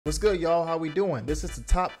What's good, y'all? How we doing? This is the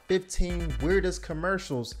top 15 weirdest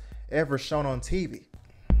commercials ever shown on TV.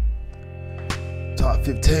 Top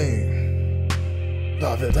 15.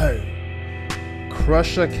 Top 15.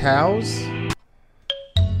 Crusher cows?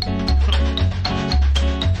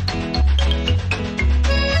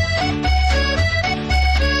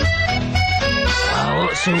 I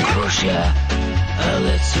want some crusher, a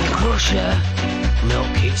little crusher.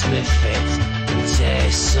 Milk keeps me fit and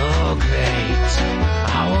tastes so great.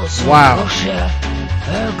 I want some crusher,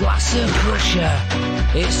 a glass of crusher.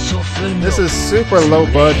 It's tough enough. This is super low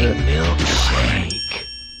budget. Milkshake.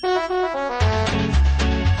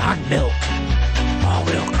 Add milk. Or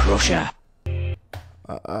milk crusher.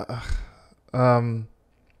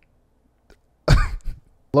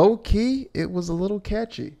 Low key, it was a little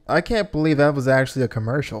catchy. I can't believe that was actually a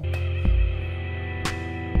commercial.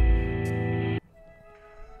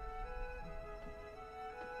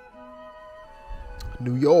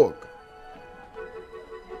 New York.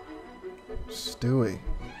 Stewie.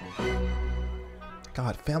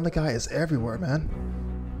 God, Family Guy is everywhere, man.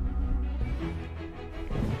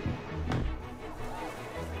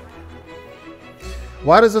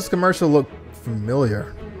 Why does this commercial look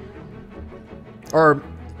familiar? Or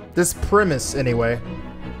this premise, anyway.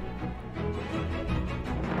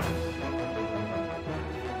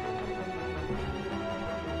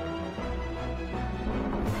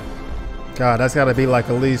 God, that's gotta be like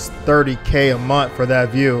at least 30K a month for that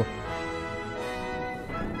view.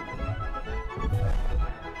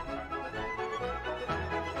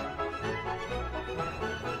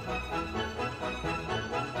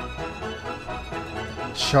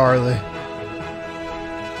 Charlie.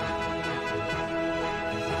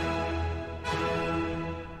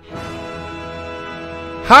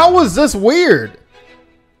 How was this weird?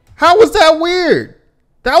 How was that weird?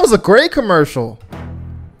 That was a great commercial.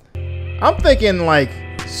 I'm thinking like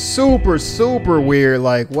super, super weird.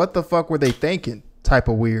 Like, what the fuck were they thinking? Type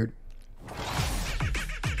of weird.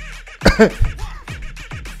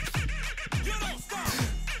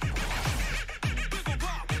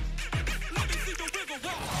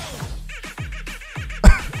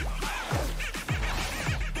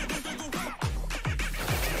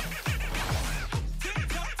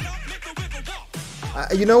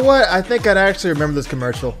 You know what? I think I'd actually remember this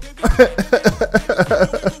commercial.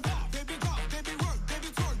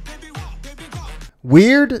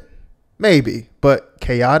 Weird? Maybe. But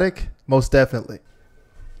chaotic? Most definitely.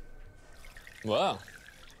 Whoa.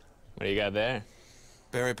 What do you got there?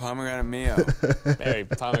 Berry pomegranate Mio. Berry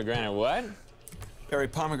pomegranate what? Berry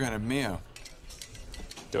pomegranate Mio.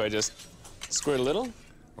 Do I just squirt a little?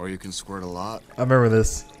 Or you can squirt a lot. I remember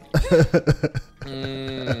this.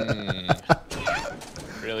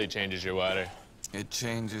 Really changes your water. It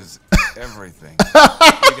changes everything.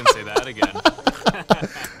 You can say that again.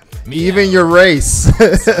 Even your race.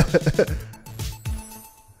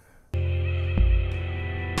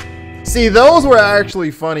 See, those were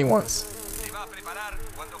actually funny ones.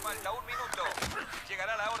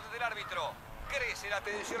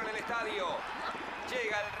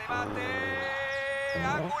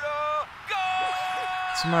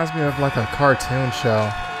 This reminds me of like a cartoon show.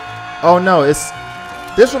 Oh no, this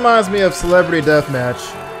reminds me of Celebrity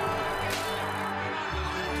Deathmatch.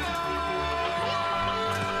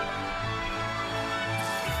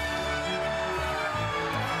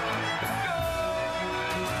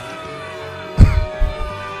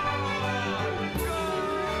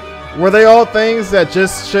 Were they all things that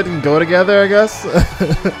just shouldn't go together, I guess?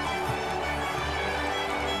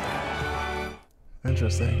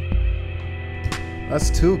 Interesting. That's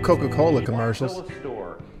 2 Coca-Cola commercials.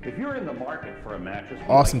 If you're in the market for a mattress,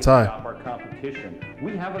 Awesome tie. Shop our competition.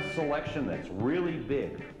 We have a selection that's really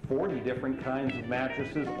big. 40 different kinds of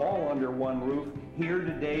mattresses, all under one roof, here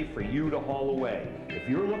today for you to haul away. If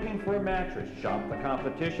you're looking for a mattress, shop the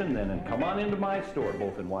competition, then come on into my store,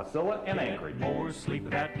 both in Wasilla and Anchorage. More sleep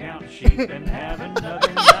without count sheep and have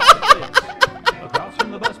another night across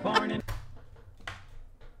from the bus barn.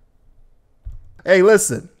 Hey,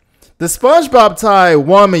 listen. The SpongeBob tie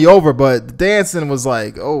won me over, but the dancing was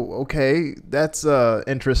like, oh, okay, that's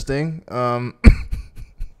interesting.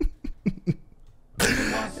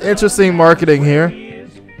 Interesting marketing here.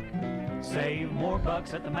 Save more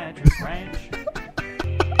bucks at the mattress ranch.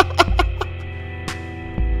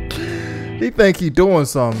 He think he doing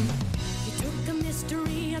something.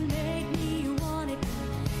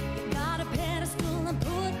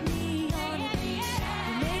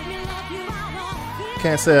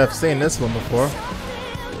 Can't say I've seen this one before.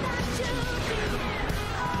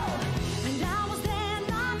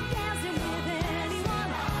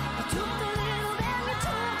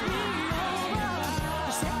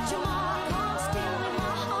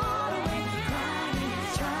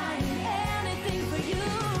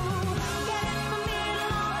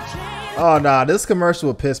 Oh nah, this commercial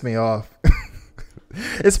would piss me off.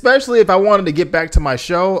 Especially if I wanted to get back to my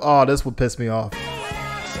show. Oh, this would piss me off.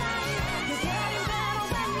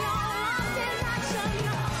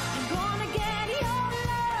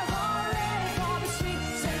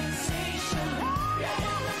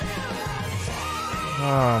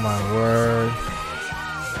 Oh my word.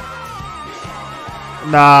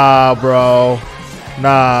 Nah, bro.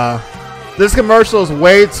 Nah. This commercial is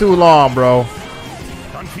way too long, bro.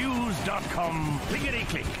 Confused.com, clickety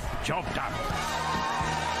click, job done.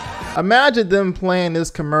 Imagine them playing this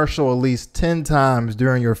commercial at least 10 times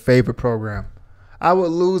during your favorite program. I would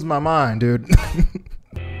lose my mind, dude.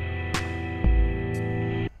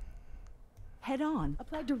 Head on.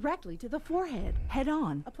 Apply directly to the forehead. Head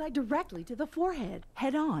on. Apply directly to the forehead.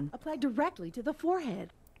 Head on. Apply directly to the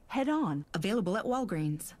forehead. Head on. Available at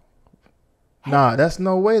Walgreens. Nah, that's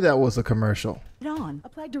no way that was a commercial. Head on.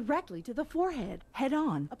 Apply directly to the forehead. Head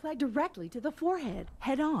on. Apply directly to the forehead.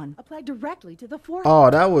 Head on. Apply directly to the forehead. Oh,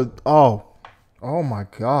 that was, oh my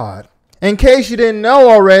God. In case you didn't know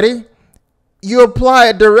already, you apply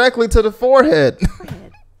it directly to the forehead.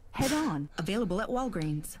 Head on. Available at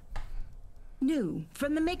Walgreens. New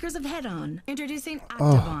from the makers of Head On. Introducing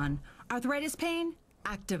Activon. Arthritis pain?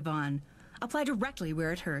 Activon. Apply directly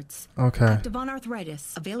where it hurts. Okay. Activon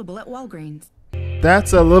Arthritis. Available at Walgreens.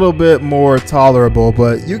 That's a little bit more tolerable,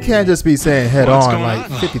 but you can't just be saying head on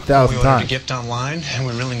like 50,000 We ordered a times. gift online, and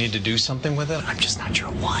we really need to do something with it. I'm just not sure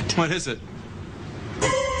what. What is it?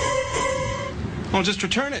 Well, just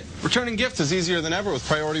return it. Returning gifts is easier than ever with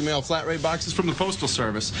priority mail flat rate boxes from the Postal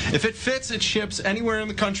Service. If it fits, it ships anywhere in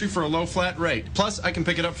the country for a low flat rate. Plus, I can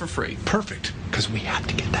pick it up for free. Perfect, because we have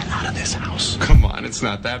to get that out of this house. Come on, it's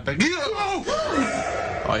not that big.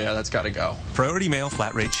 Oh yeah, that's got to go. Priority mail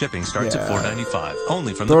flat rate shipping starts at $4.95.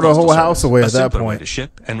 Only from Throw the the Postal whole house Service. away A at that simpler way point. to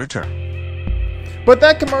ship and return. But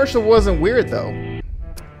that commercial wasn't weird though.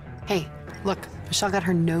 Hey, look, Michelle got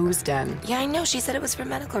her nose done. Yeah, I know. She said it was for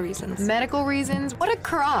medical reasons. Medical reasons? What a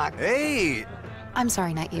crock. Hey! I'm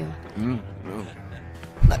sorry, not you.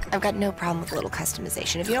 Look, I've got no problem with a little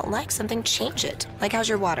customization. If you don't like something, change it. Like, how's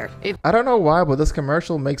your water? I don't know why, but this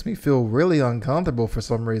commercial makes me feel really uncomfortable for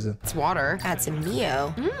some reason. It's water. Add some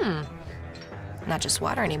Mio. Not just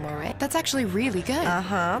water anymore, right? That's actually really good.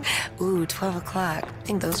 Uh-huh. Ooh, 12 o'clock.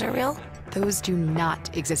 Think those are real? Those do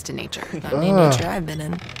not exist in nature. Not any nature I've been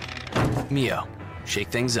in. Mio, shake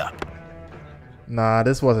things up. Nah,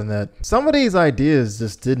 this wasn't it. Some of these ideas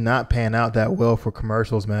just did not pan out that well for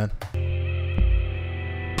commercials, man.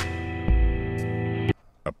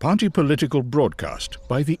 A party political broadcast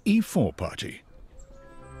by the E4 Party.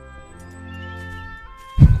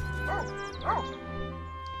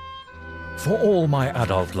 For all my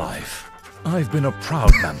adult life, I've been a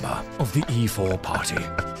proud member of the E4 Party,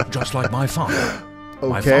 just like my father.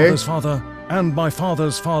 My Okay. father's father, and my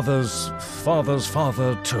father's father's father's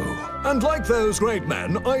father too. And like those great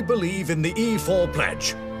men, I believe in the E4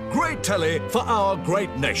 pledge. Great telly for our great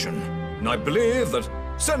nation. And I believe that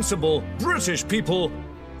sensible British people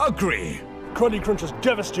agree. Cruddy Crunch has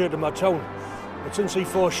devastated my town. But since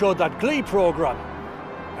E4 showed that Glee programme,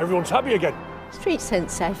 everyone's happy again. Streets ain't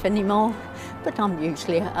safe anymore, but I'm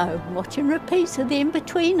usually at home watching repeats of the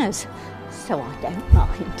In-Betweeners, so I don't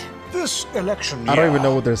mind. This election year, I don't even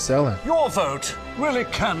know what they're selling. your vote really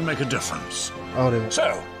can make a difference. Oh, they...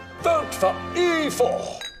 So, vote for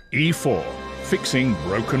E4. E4, fixing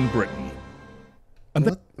broken Britain.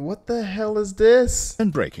 And what the hell is this?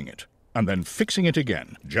 then breaking it, and then fixing it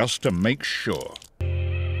again, just to make sure.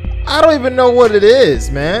 I don't even know what it is,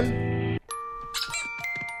 man.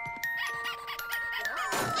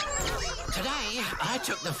 Today, I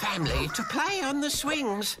took the family to play on the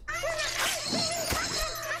swings.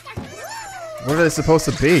 What are they supposed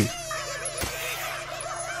to be?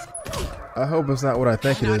 I hope it's not what I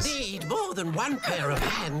think it I is. need more than one pair of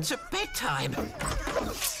hands at bedtime.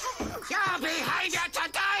 Your behavior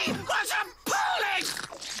today was appalling!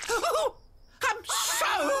 I'm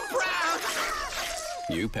so proud!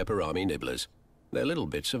 New pepperami nibblers. They're little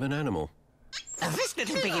bits of an animal. This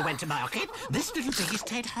little piggy went to market. This little piggy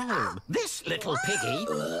stayed home. This little piggy...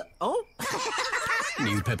 Oh?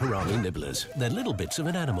 New pepperami nibblers. They're little bits of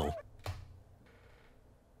an animal.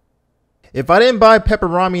 If I didn't buy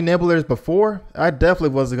pepperami nibblers before, I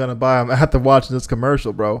definitely wasn't going to buy them after watching this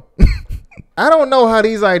commercial, bro. I don't know how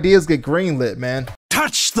these ideas get greenlit, man.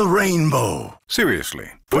 Touch the rainbow.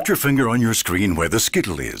 Seriously, put your finger on your screen where the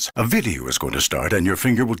Skittle is. A video is going to start and your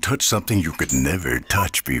finger will touch something you could never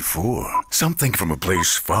touch before. Something from a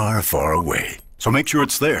place far, far away. So make sure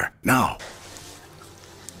it's there, now.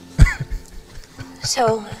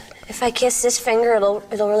 So, if I kiss this finger, it'll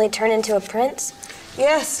really turn into a prince?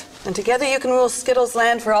 Yes, And together you can rule Skittles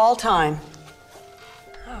Land for all time.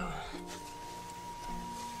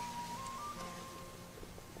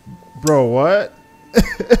 Bro, what?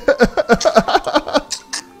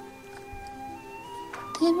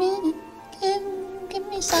 Give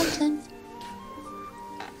me something.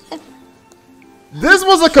 This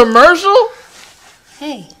was a commercial?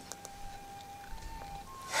 Hey.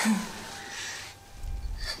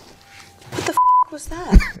 What the f was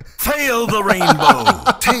that? Fail the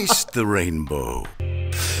rainbow. Taste the rainbow.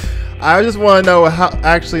 I just want to know how.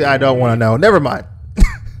 Actually, I don't want to know. Never mind.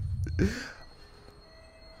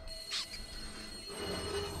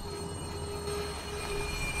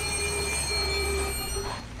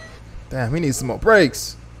 Damn, we need some more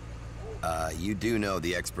brakes. You do know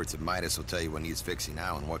the experts at Midas will tell you what needs fixing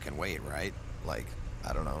now and what can wait, right? Like,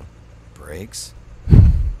 I don't know, brakes?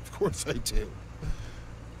 Of course I do.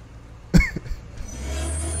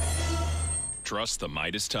 Trust the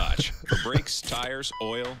Midas Touch for brakes, tires,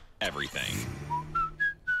 oil, everything.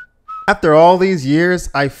 After all these years,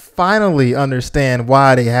 I finally understand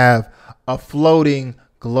why they have a floating,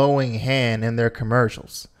 glowing hand in their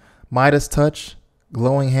commercials. Midas Touch,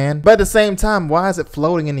 glowing hand. But at the same time, why is it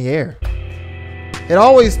floating in the air? It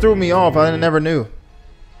always threw me off. I never knew.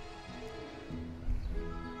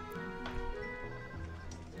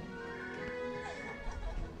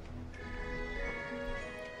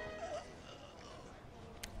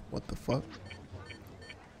 What the fuck?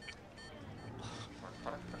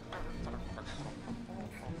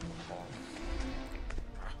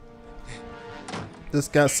 This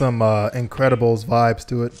got some Incredibles vibes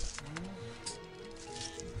to it.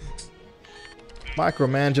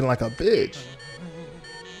 Micromanaging like a bitch.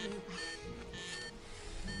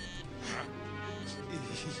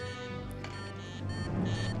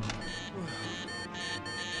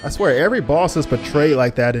 I swear, every boss is portrayed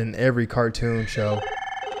like that in every cartoon show.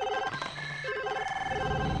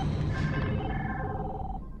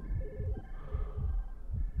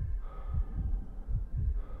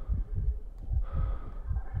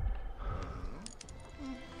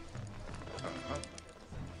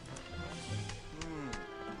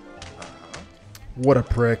 What a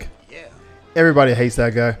prick. Everybody hates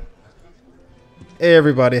that guy.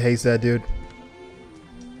 Everybody hates that dude.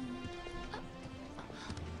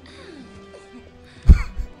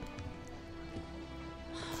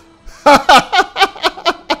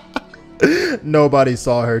 Nobody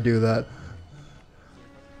saw her do that.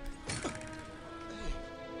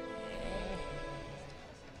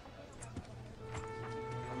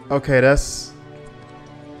 Okay, that's...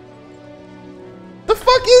 The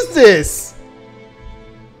fuck is this?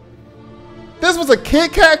 This was a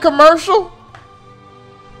Kit Kat commercial?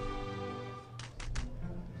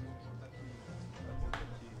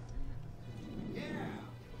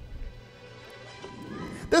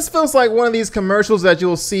 This feels like one of these commercials that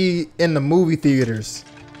you'll see in the movie theaters.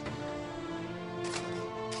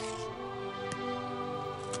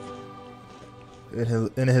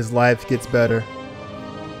 And his life gets better.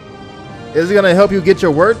 Is it gonna help you get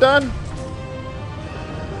your work done?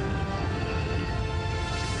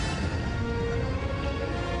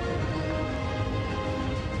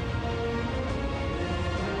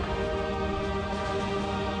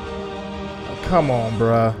 Oh, come on,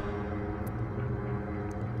 bruh.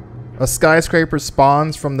 A skyscraper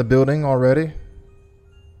spawns from the building already.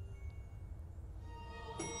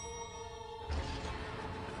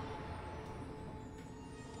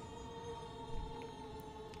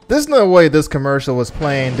 There's no way this commercial was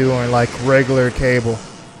playing doing like regular cable.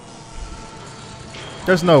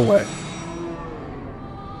 There's no way.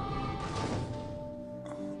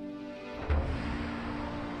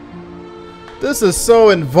 This is so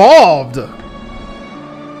involved.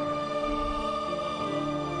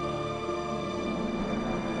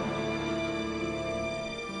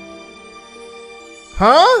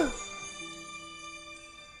 Huh?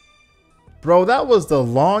 Bro, that was the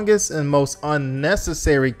longest and most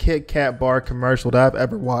unnecessary Kit Kat bar commercial that I've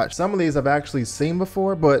ever watched. Some of these I've actually seen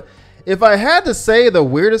before, but if I had to say the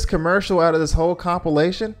weirdest commercial out of this whole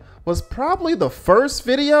compilation was probably the first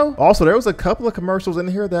video. Also, there was a couple of commercials in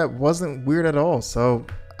here that wasn't weird at all, so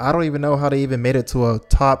I don't even know how they even made it to a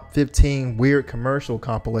top 15 weird commercial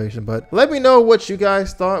compilation. But let me know what you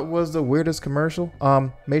guys thought was the weirdest commercial.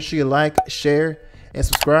 Make sure you like, share, and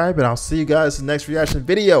subscribe, and I'll see you guys in the next reaction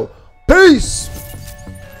video. Peace!